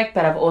gym work,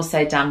 but I've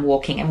also done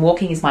walking, and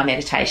walking is my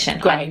meditation.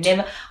 Great.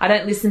 I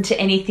don't listen to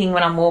anything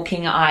when I'm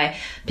walking. I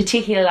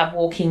particularly love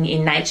walking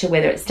in nature,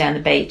 whether it's down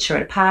the beach or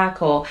at a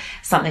park or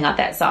something like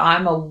that. So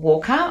I'm a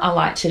walker. I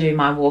like to do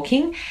my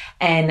walking,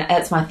 and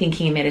that's my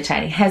thinking and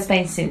meditating. It has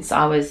been since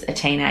I was a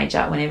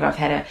teenager. Whenever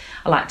I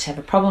like to have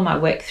a problem, I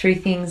work through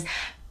things.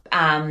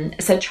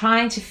 So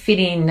trying to fit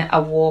in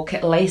a walk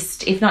at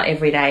least, if not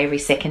every day, every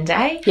second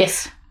day.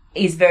 Yes.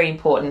 Is very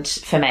important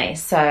for me.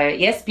 So,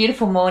 yes,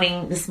 beautiful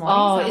morning this morning.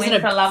 Oh, so I isn't went it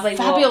for a lovely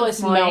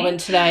fabulous walk in Melbourne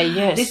today,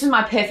 yes. This is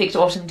my perfect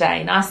autumn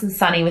day, nice and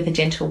sunny with a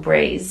gentle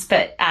breeze.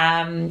 But,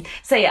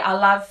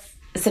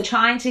 so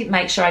trying to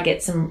make sure I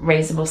get some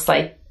reasonable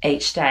sleep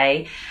each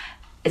day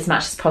as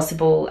much as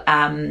possible,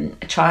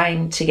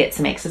 trying to get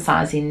some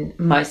exercise in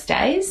most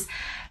days.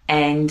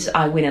 And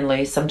I win and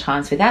lose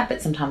sometimes with that,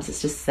 but sometimes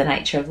it's just the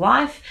nature of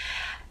life.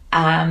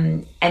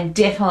 And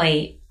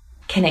definitely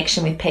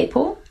connection with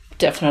people.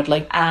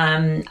 Definitely.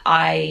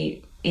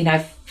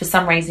 For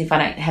some reason, if I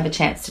don't have a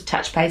chance to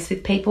touch base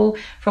with people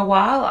for a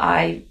while,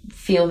 I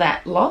feel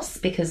that loss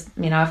because,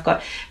 I've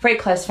got very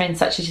close friends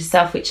such as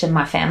yourself, which are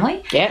my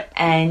family. Yeah.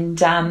 And,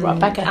 right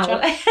back at you.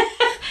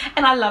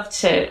 And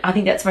I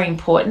think that's very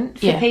important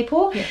for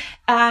people.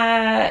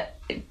 Yeah.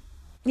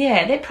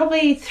 They're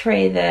probably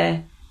three of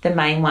the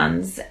main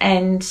ones.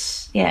 And,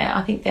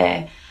 I think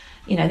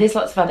there's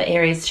lots of other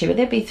areas too, but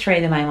there'd be three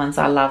of the main ones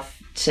I love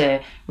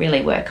to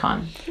really work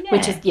on. Yeah.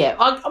 Which is,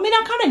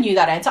 I kind of knew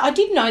that answer. I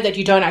did know that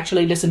you don't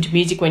actually listen to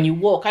music when you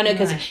walk. I know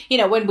because,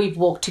 when we've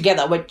walked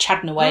together, we're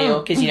chatting away or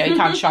because, you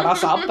can't shut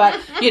us up. But,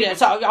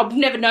 so I've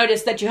never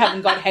noticed that you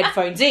haven't got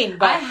headphones in.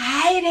 But I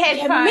hate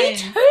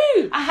headphones. Yeah, me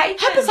too. I hate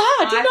them. How bizarre.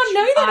 I did not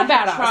know that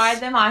about us. I tried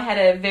them. I had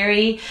a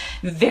very,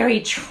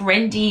 very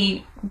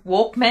trendy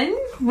Walkman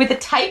with a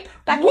tape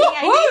back in the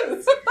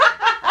 80s.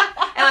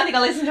 And I think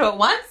I listened to it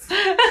once.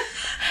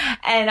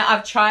 And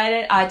I've tried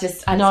it. I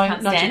just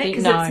can't stand it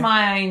because it's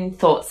my own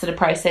thoughts that are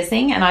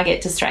processing, and I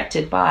get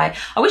distracted by.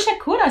 I wish I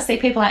could. I see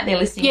people out there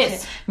listening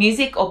to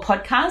music or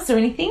podcasts or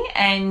anything,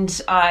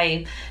 and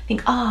I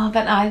think,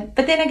 but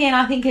then again,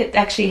 I think it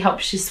actually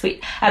helps you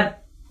switch.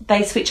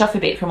 They switch off a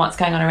bit from what's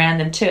going on around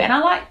them too. And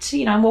I like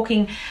to, I'm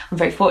walking. I'm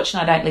very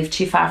fortunate. I don't live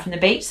too far from the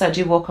beach, so I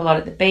do walk a lot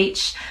at the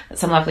beach. Got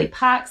some lovely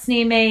parks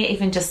near me.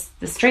 Even just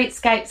the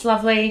streetscape's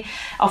lovely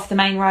off the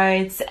main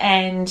roads.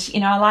 And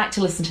I like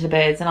to listen to the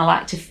birds, and I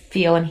like to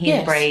feel and hear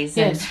the breeze.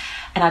 And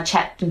I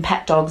chat and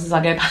pat dogs as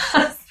I go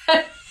past.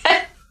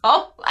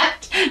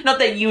 Not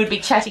that you would be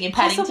chatting and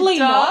patting Possibly to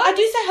dogs. Not. I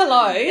do say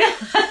hello.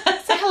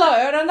 Say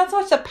hello, and not so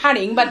much the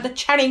patting, but the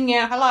chatting.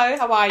 Hello,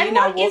 how are you? And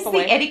what is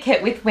the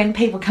etiquette with when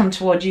people come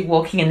towards you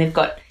walking and they've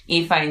got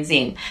earphones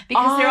in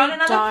because they're on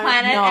another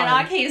planet and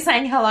I keep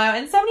saying hello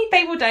and so many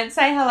people don't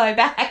say hello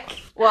back.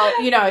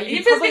 Well, you know,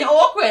 it's just been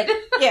awkward.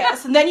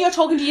 Yes, and then you're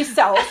talking to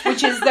yourself,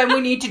 which is then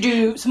we need to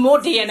do some more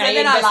DNA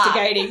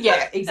investigating.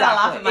 Yeah,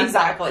 exactly.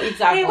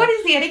 Yeah, what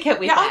is the etiquette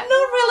with that? I'm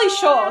not really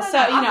sure.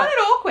 So, you know, I find it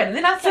awkward. And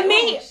then I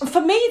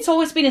for me, it's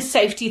always been a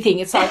safety thing.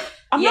 It's like,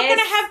 I'm not going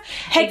to have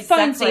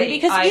headphones in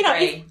because, you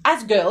know,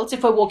 as girls,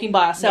 if we're walking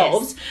by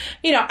ourselves,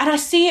 you know, and I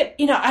see it,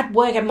 you know, at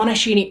work at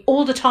Monash Uni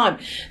all the time.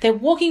 They're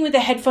walking with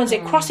their headphones,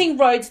 they're crossing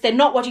roads, they're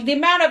not watching. The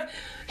amount of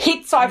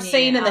hits I've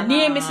seen and the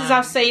near misses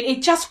I've seen,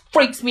 it just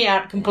freaks me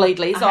out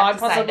completely. So I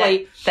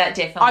possibly that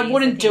definitely I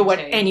wouldn't do it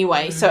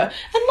anyway. So, and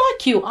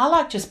like you, I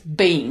like just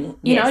being,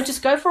 you know,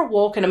 just go for a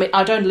walk. And I mean,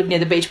 I don't live near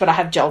the beach, but I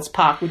have Gels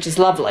Park, which is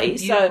lovely.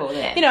 Beautiful,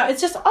 so, you know,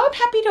 it's just, I'm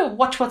happy to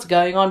watch what's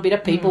going on, bit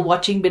of people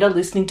watching, bit of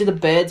listening to the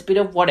birds, bit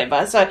of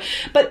whatever. So,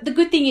 but the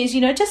good thing is,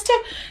 you know, just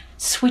to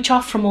switch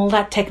off from all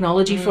that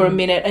technology for a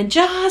minute and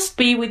just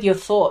be with your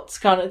thoughts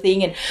kind of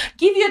thing and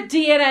give your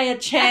DNA a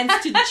chance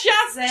to just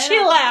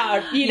chill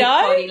out, you know?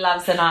 Your body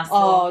loves a nice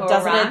walk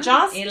doesn't it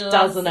just?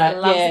 Doesn't it? It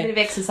loves a bit of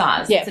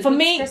exercise. Yeah, for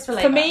me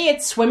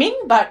it's swimming,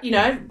 but, you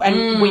know,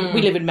 and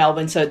we live in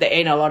Melbourne, so there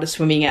ain't a lot of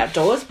swimming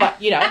outdoors,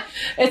 but, you know,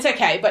 it's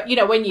okay. But, you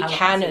know, when you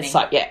can, it's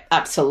like, yeah,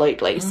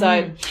 absolutely.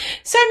 So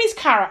Miss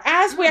Cara,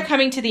 as we're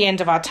coming to the end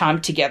of our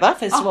time together,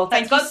 first of all,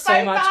 thank you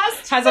so much.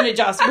 Hasn't it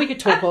just? We could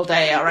talk all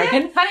day, I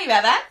reckon. Funny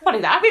about that.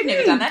 We've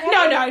never done that.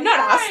 No, not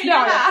us. No.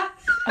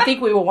 I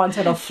think we were once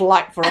on a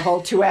flight for a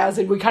whole 2 hours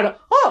and we kind of,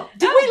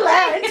 did we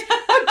land?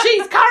 Oh,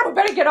 geez, Cara, we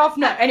better get off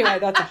now. Anyway,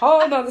 that's a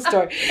whole other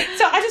story.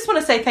 So I just want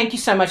to say thank you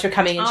so much for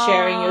coming and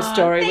sharing your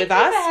story with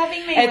us. Thank you for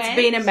having me, It's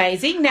been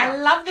amazing. Now, I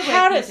love the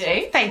work you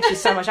do. Thank you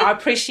so much. I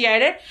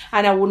appreciate it.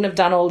 And I wouldn't have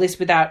done all this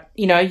without,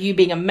 you know, you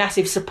being a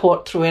massive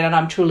support through it, and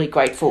I'm truly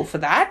grateful for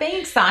that. It's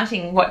been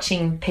exciting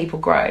watching people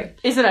grow.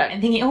 Isn't it?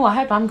 And thinking, I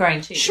hope I'm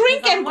growing too.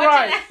 Shrink and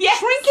grow. Yes.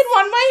 Shrink in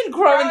one way and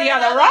grow in the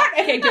other, right?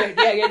 Okay, good.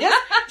 Yeah.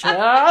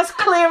 Just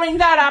clearing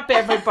that up,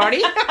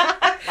 everybody.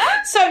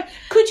 So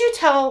could you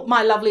tell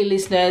my lovely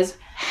listeners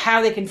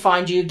how they can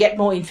find you, get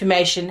more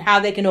information, how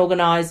they can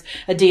organise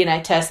a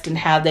DNA test and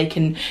how they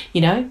can,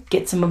 you know,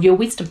 get some of your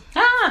wisdom?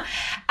 I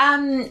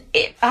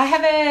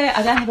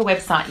don't have a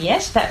website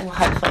yet. That will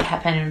hopefully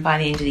happen by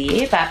the end of the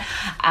year, but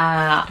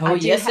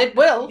it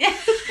will.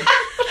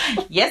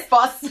 Yes,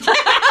 boss.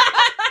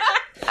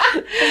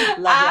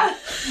 Love it.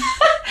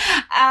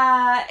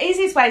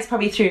 Easiest way is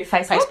probably through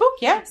Facebook.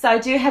 Yeah. So I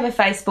do have a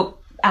Facebook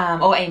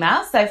or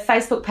email. So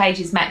Facebook page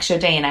is Max Your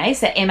DNA.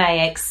 So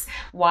MAXYOUR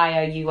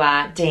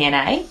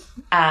DNA.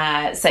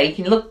 So you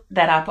can look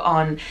that up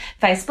on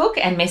Facebook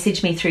and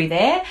message me through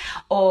there.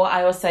 Or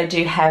I also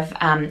do have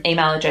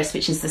email address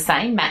which is the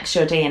same,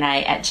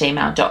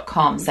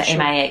 maxyourdna@gmail.com. So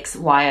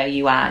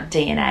MAXYOUR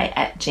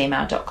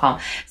DNA@gmail.com.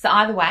 So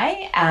either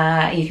way,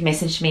 you can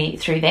message me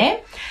through there.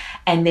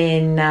 And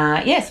then,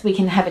 yes, we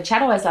can have a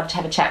chat. I always love to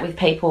have a chat with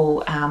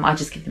people. I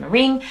just give them a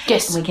ring.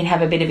 Yes. And we can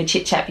have a bit of a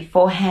chit-chat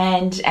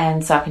beforehand,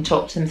 and so I can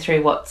talk to them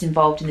through what's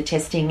involved in the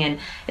testing and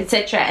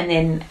etc. And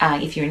then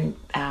if you're in,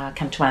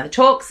 come to one of the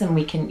talks and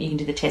you can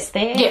do the test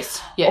there. Yes.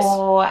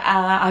 Or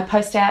I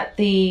post out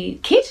the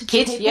kit. I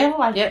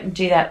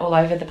do that all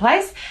over the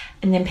place.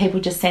 And then people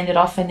just send it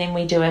off, and then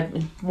we do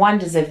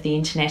wonders of the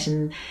internet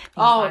and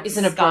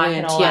isn't it Skype brilliant?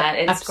 and all that.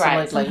 It's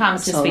great.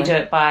 Sometimes just we do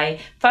it by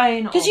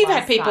phone. Because you've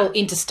had people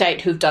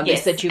interstate who've done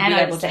this that you've been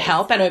able to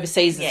help, and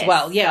overseas as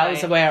well. Yeah, I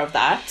was aware of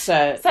that.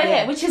 So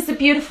which is the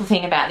beautiful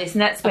thing about this,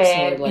 and that's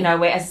where you know,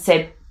 where, as I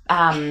said,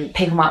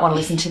 people might want to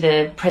listen to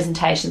the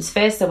presentations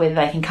first, so whether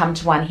they can come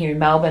to one here in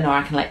Melbourne, or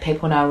I can let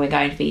people know we're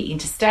going to be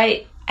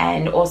interstate.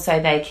 And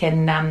also they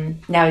can, now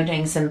we're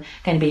going to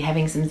be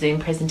having some Zoom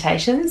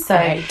presentations. So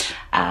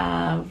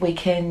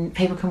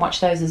people can watch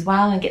those as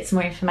well and get some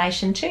more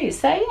information too.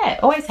 So yeah,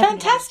 always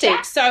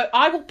fantastic. So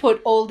I will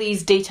put all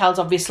these details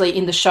obviously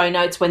in the show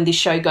notes when this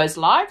show goes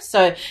live.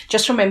 So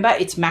just remember,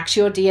 it's Max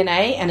Your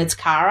DNA and it's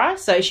Cara,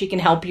 so she can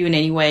help you in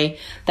any way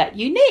that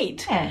you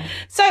need. Yeah.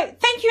 So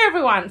thank you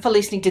everyone for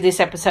listening to this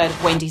episode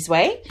of Wendy's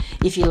Way.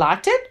 If you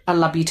liked it, I'd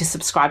love you to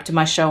subscribe to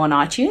my show on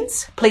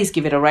iTunes. Please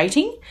give it a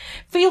rating.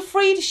 Feel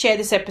free to share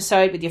this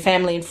episode with your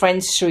family and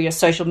friends through your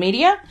social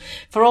media.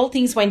 For all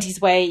things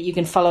Wendy's Way, you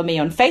can follow me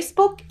on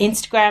Facebook,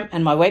 Instagram,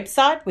 and my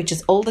website, which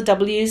is all the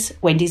W's,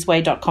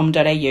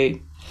 wendysway.com.au.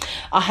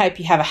 I hope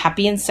you have a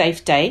happy and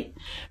safe day.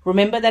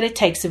 Remember that it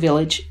takes a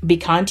village. Be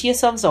kind to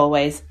yourselves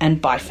always,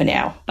 and bye for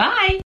now.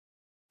 Bye.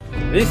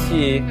 This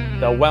year,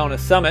 the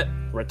Wellness Summit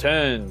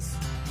returns.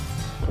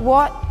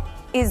 What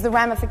is the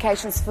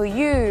ramifications for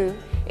you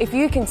if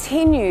you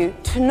continue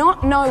to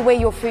not know where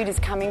your food is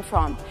coming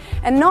from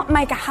and not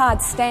make a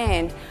hard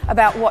stand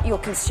about what you're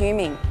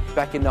consuming?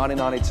 Back in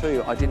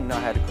 1992, I didn't know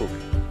how to cook.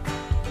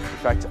 In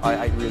fact,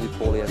 I ate really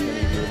poorly, as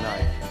many of you know.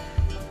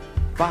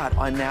 But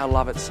I now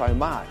love it so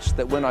much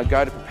that when I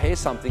go to prepare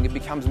something, it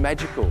becomes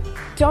magical.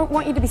 Don't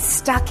want you to be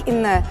stuck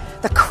in the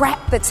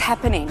crap that's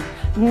happening.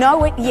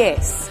 Know it,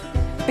 yes.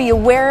 Be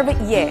aware of it,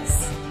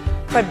 yes.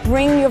 But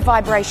bring your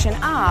vibration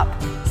up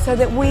so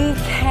that we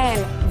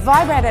can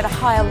vibrate at a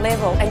higher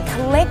level and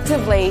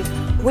collectively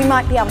we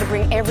might be able to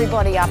bring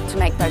everybody up to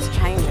make those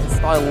changes.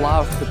 I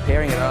love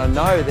preparing it, and I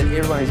know that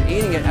everyone who's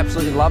eating it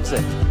absolutely loves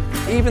it.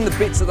 Even the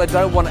bits that they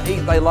don't want to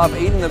eat, they love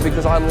eating them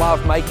because I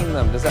love making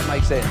them. Does that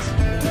make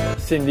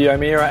sense? Cindy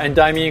O'Meara and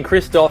Damien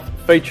Christoph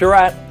feature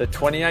at the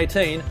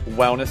 2018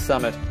 Wellness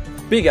Summit.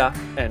 Bigger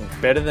and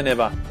better than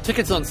ever.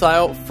 Tickets on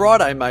sale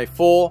Friday, May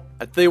 4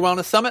 at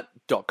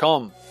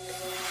thewellnesssummit.com.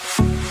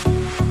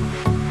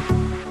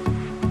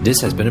 This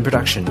has been a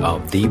production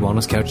of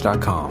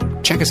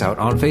TheWellnessCouch.com. Check us out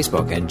on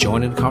Facebook and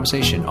join in the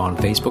conversation on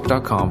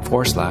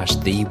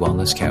Facebook.com/The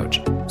Wellness Couch.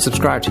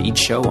 Subscribe to each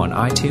show on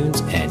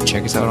iTunes and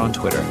check us out on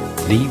Twitter.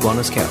 The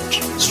Wellness Couch,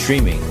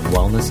 streaming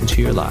wellness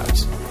into your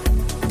lives.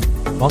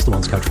 Whilst the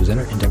Wellness Couch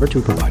presenter endeavor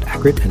to provide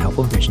accurate and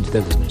helpful information to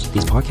their listeners,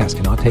 these podcasts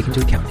cannot take into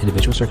account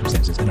individual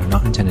circumstances and are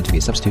not intended to be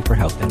a substitute for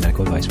health and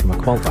medical advice from a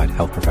qualified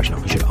health professional.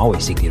 You should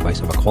always seek the advice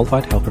of a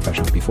qualified health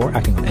professional before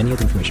acting on any of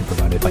the information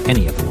provided by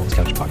any of the Wellness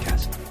Couch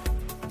podcasts.